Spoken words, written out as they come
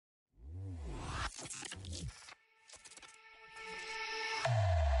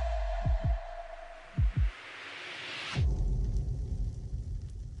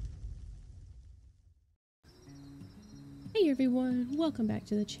everyone, welcome back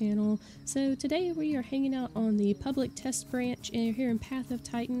to the channel. So today we are hanging out on the public test branch here in Path of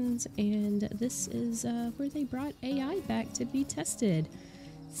Titans, and this is where they brought AI back to be tested.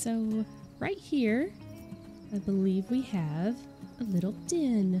 So right here, I believe we have a little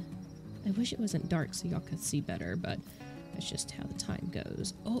den. I wish it wasn't dark so y'all could see better, but that's just how the time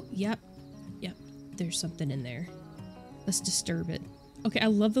goes. Oh, yep, there's something in there. Let's disturb it. Okay, I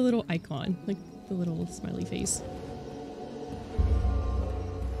love the little icon, like the little smiley face.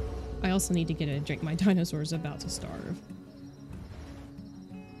 I also need to get a drink. My dinosaur's about to starve.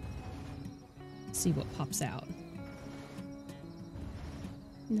 Let's see what pops out.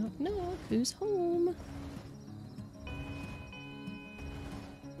 Knock knock, who's home?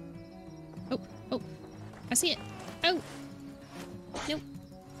 Oh, I see it. Oh, nope.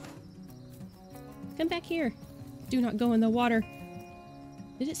 Come back here. Do not go in the water.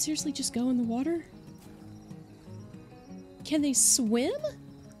 Did it seriously just go in the water? Can they swim?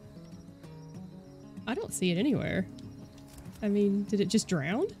 I don't see it anywhere. I mean, did it just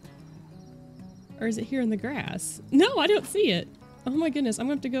drown? Or is it here in the grass? No, I don't see it. Oh my goodness, I'm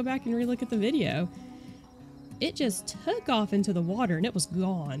gonna have to go back and relook at the video. It just took off into the water and it was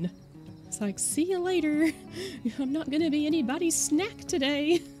gone. It's like, see you later. I'm not gonna be anybody's snack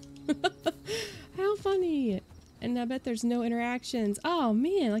today. How funny. And I bet there's no interactions. Oh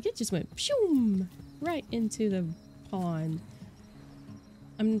man, like it just went shoom right into the pond.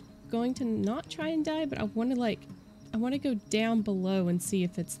 I'm going to not try and die, but I want to go down below and see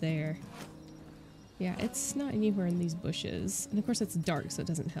if it's there. Yeah, it's not anywhere in these bushes. And of course it's dark, so it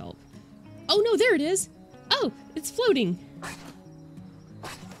doesn't help. Oh no, there it is! Oh, it's floating!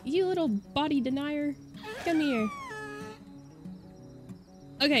 You little body denier. Come here.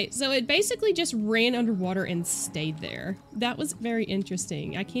 Okay, so it basically just ran underwater and stayed there. That was very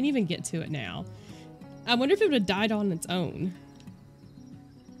interesting. I can't even get to it now. I wonder if it would have died on its own.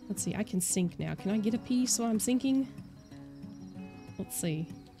 Let's see, I can sink now. Can I get a piece while I'm sinking? Let's see.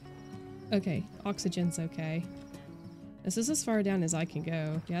 Okay, oxygen's okay. This is as far down as I can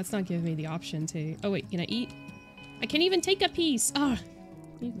go. Yeah, it's not giving me the option to... Oh wait, can I eat? I can't even take a piece! Ah,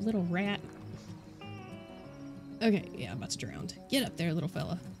 you little rat. Okay, yeah, I'm about to drown. Get up there, little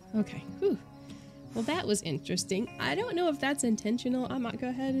fella. Okay, whew. Well, that was interesting. I don't know if that's intentional. I might go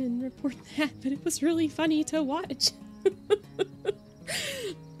ahead and report that, but it was really funny to watch.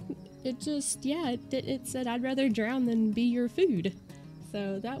 It just, yeah, it said I'd rather drown than be your food.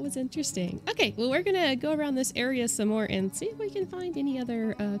 So that was interesting. Okay, well, we're gonna go around this area some more and see if we can find any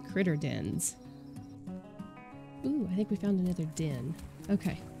other critter dens. Ooh, I think we found another den.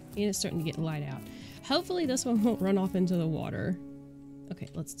 Okay, and it's starting to get light out. Hopefully this one won't run off into the water. Okay,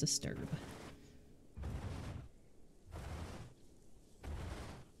 let's disturb.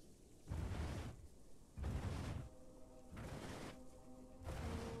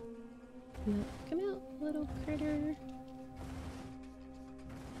 No, come out, little critter.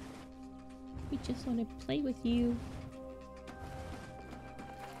 We just want to play with you.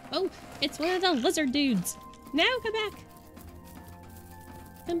 Oh, it's one of the lizard dudes. Now come back.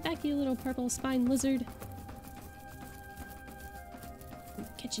 Come back, you little purple spine lizard. I'm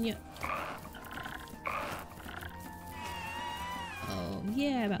catching you. Oh,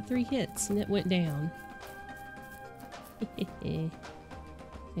 yeah, about 3 hits and it went down.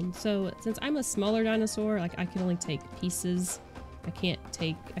 And so, since I'm a smaller dinosaur, like I can only take pieces. I can't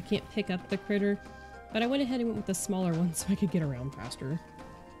pick up the critter. But I went ahead and went with the smaller one so I could get around faster.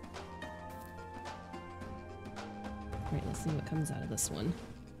 Alright, let's see what comes out of this one.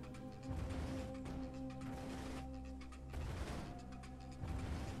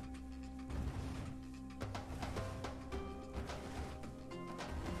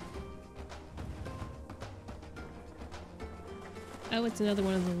 Oh, it's another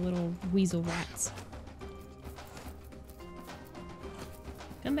one of the little weasel rats.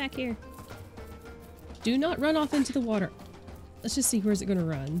 Come back here. Do not run off into the water. Let's just see where's it gonna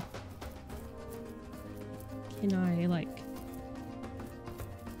run. Can I, like...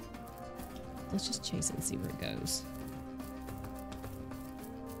 Let's just chase it and see where it goes.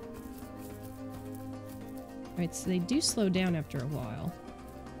 Alright, so they do slow down after a while.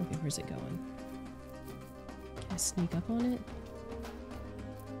 Okay, where's it going? Can I sneak up on it?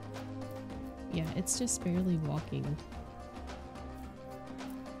 Yeah, it's just barely walking.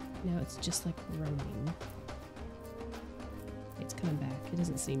 Now it's just like roaming. It's coming back. It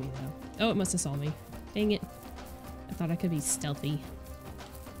doesn't see me though. Oh, it must have saw me. Dang it. I thought I could be stealthy.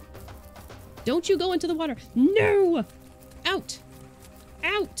 Don't you go into the water. No! Out!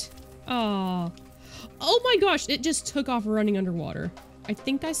 Out! Aw. Oh my gosh, it just took off running underwater. I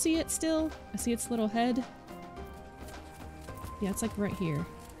think I see it still. I see its little head. Yeah, it's like right here.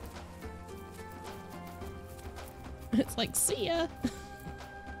 It's like, see ya!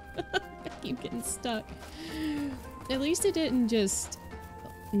 I keep getting stuck. At least it didn't just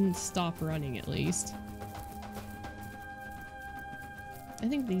stop running, at least. I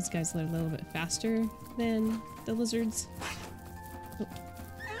think these guys are a little bit faster than the lizards. Oh.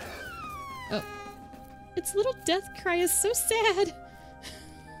 Oh. Its little death cry is so sad!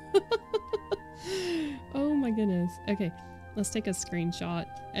 Oh my goodness. Okay, let's take a screenshot.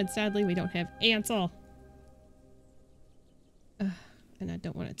 And sadly, we don't have Ansel. And I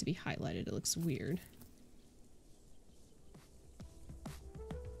don't want it to be highlighted. It looks weird.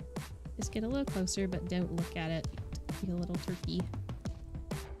 Just get a little closer, but don't look at it, you little turkey.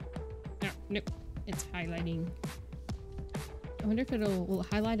 Oh, nope. It's highlighting. I wonder if will it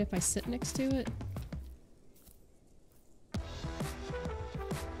highlight if I sit next to it?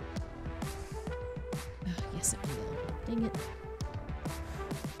 Oh, yes, it will. Dang it.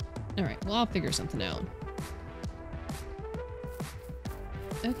 Alright, well, I'll figure something out.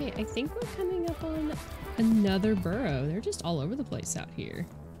 Okay, I think we're coming up on another burrow. They're just all over the place out here.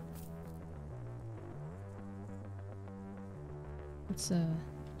 Let's, can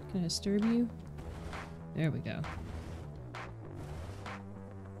I disturb you? There we go.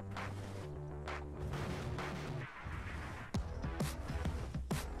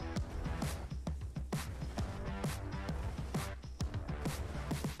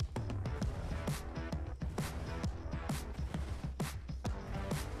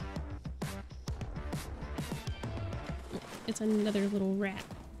 It's another little rat.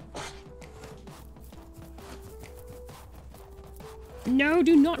 No,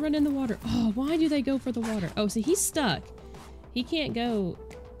 do not run in the water. Oh, why do they go for the water? Oh, see, he's stuck. He can't go.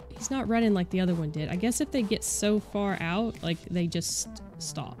 He's not running like the other one did. I guess if they get so far out, like, they just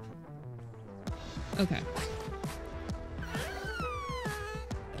stop. Okay.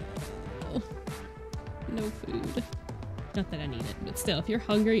 Oh, no food. Not that I need it, but still, if you're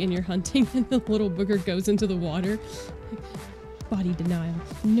hungry and you're hunting and the little booger goes into the water, body denial.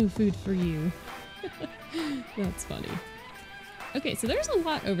 No food for you. That's funny. Okay, so there's a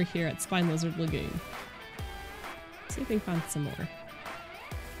lot over here at Spine Lizard Lagoon. Let's see if we can find some more.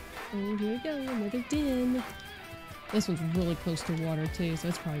 Oh, here we go, another den. This one's really close to water too, so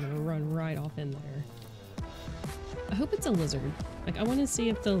it's probably gonna run right off in there. I hope it's a lizard. Like, I want to see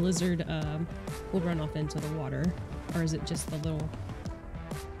if the lizard will run off into the water, or is it just the little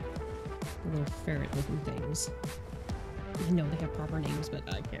ferret-looking things. I know they have proper names, but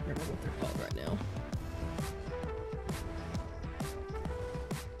I can't remember what they're called right now.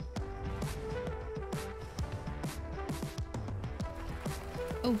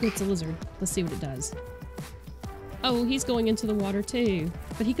 Oh, it's a lizard. Let's see what it does. Oh, he's going into the water too.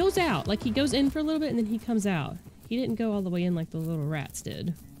 But he goes out. Like, he goes in for a little bit and then he comes out. He didn't go all the way in like the little rats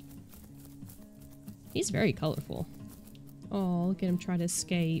did. He's very colorful. Oh, look at him try to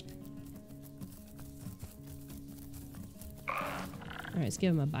escape. Alright, let's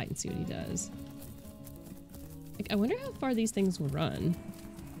give him a bite and see what he does. Like, I wonder how far these things will run.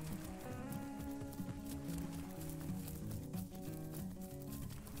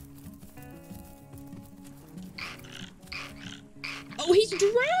 Oh, he's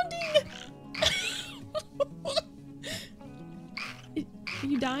drowning! Are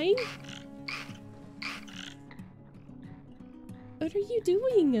you dying? What are you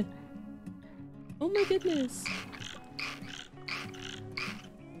doing? Oh my goodness.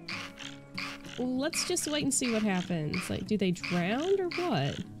 Well, let's just wait and see what happens. Like, do they drown or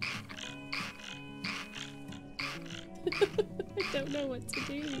what? I don't know what to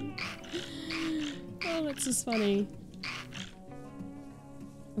do. Oh, that's just funny.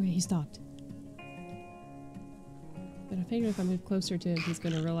 Okay, he stopped. But I figure if I move closer to him, he's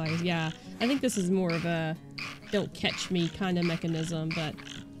gonna realize, yeah, I think this is more of a don't catch me kind of mechanism, but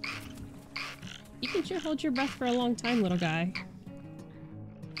you can sure hold your breath for a long time, little guy.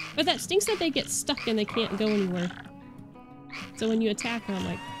 But that stinks that they get stuck and they can't go anywhere. So when you attack them,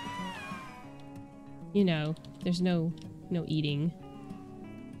 like, you know, there's no eating.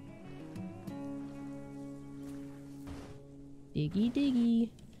 Diggy diggy.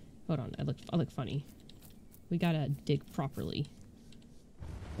 Hold on, I look funny. We gotta dig properly.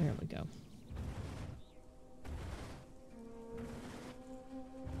 There we go.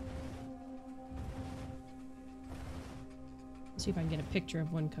 See if I can get a picture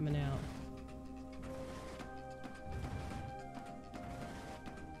of one coming out.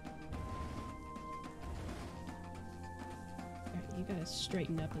 Alright, you gotta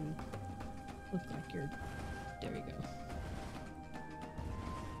straighten up and look like you're... There we go.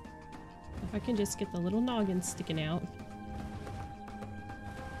 If I can just get the little noggin sticking out.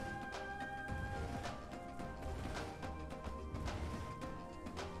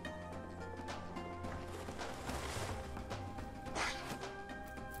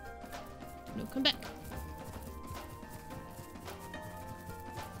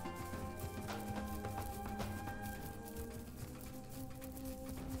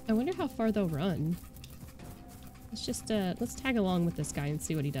 I wonder how far they'll run. Let's just, let's tag along with this guy and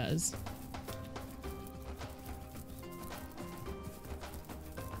see what he does.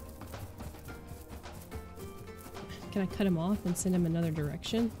 Can I cut him off and send him another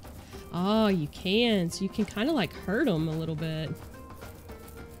direction? Oh, you can. So you can kind of like hurt him a little bit.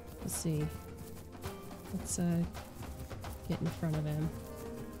 Let's see. Let's get in front of him.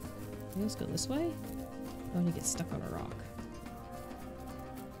 Okay, let's go this way. Oh, and he gets stuck on a rock.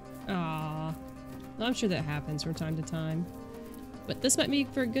 Ah, well, I'm sure that happens from time to time. But this might make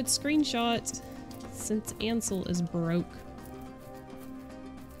for a good screenshot since Ansel is broke.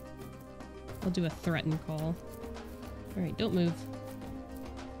 I'll do a threaten call. Alright, don't move.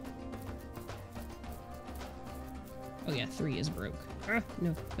 Oh yeah, 3 is broke. Ah,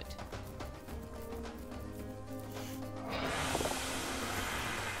 no, quit.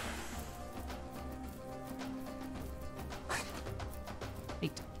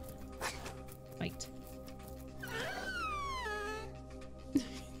 Fight. Fight.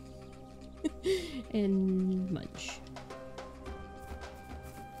 And munch.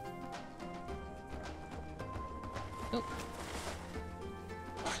 Oh.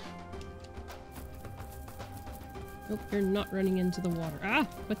 Nope, you're not running into the water. Ah!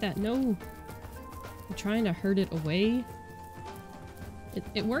 Quit that. No! I'm trying to herd it away.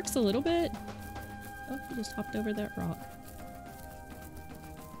 It works a little bit. Oh, he just hopped over that rock.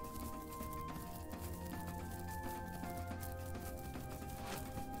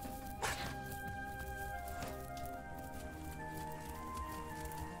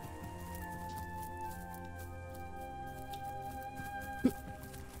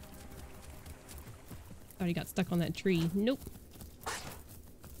 Thought he got stuck on that tree. Nope.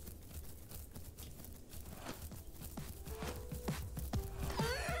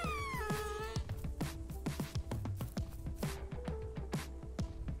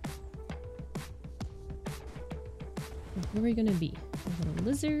 Where are we gonna be? A little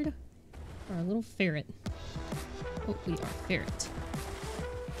lizard or a little ferret? Oh, we are ferret.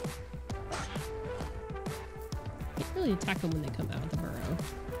 Can't really attack them when they come out of the burrow.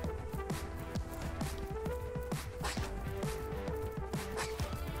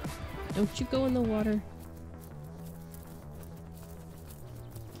 Don't you go in the water.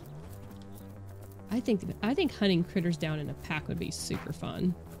 I think hunting critters down in a pack would be super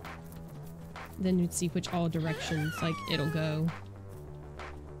fun. Then you'd see which all directions like it'll go.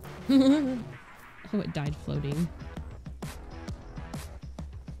 Oh, it died floating.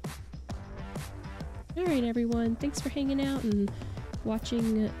 Alright everyone, thanks for hanging out and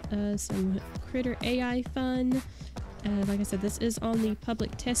watching some critter AI fun. Like I said, this is on the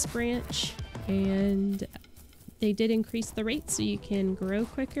public test branch, and they did increase the rate so you can grow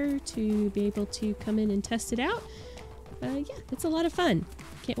quicker to be able to come in and test it out. Yeah, it's a lot of fun.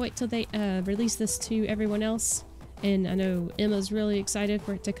 Can't wait till they release this to everyone else. And I know Emma's really excited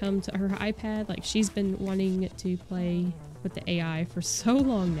for it to come to her iPad. Like, she's been wanting to play with the AI for so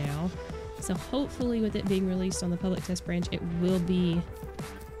long now. So hopefully with it being released on the public test branch, it will be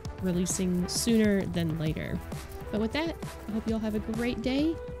releasing sooner than later. But with that, I hope you all have a great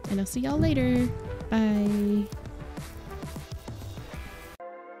day, and I'll see y'all later. Bye.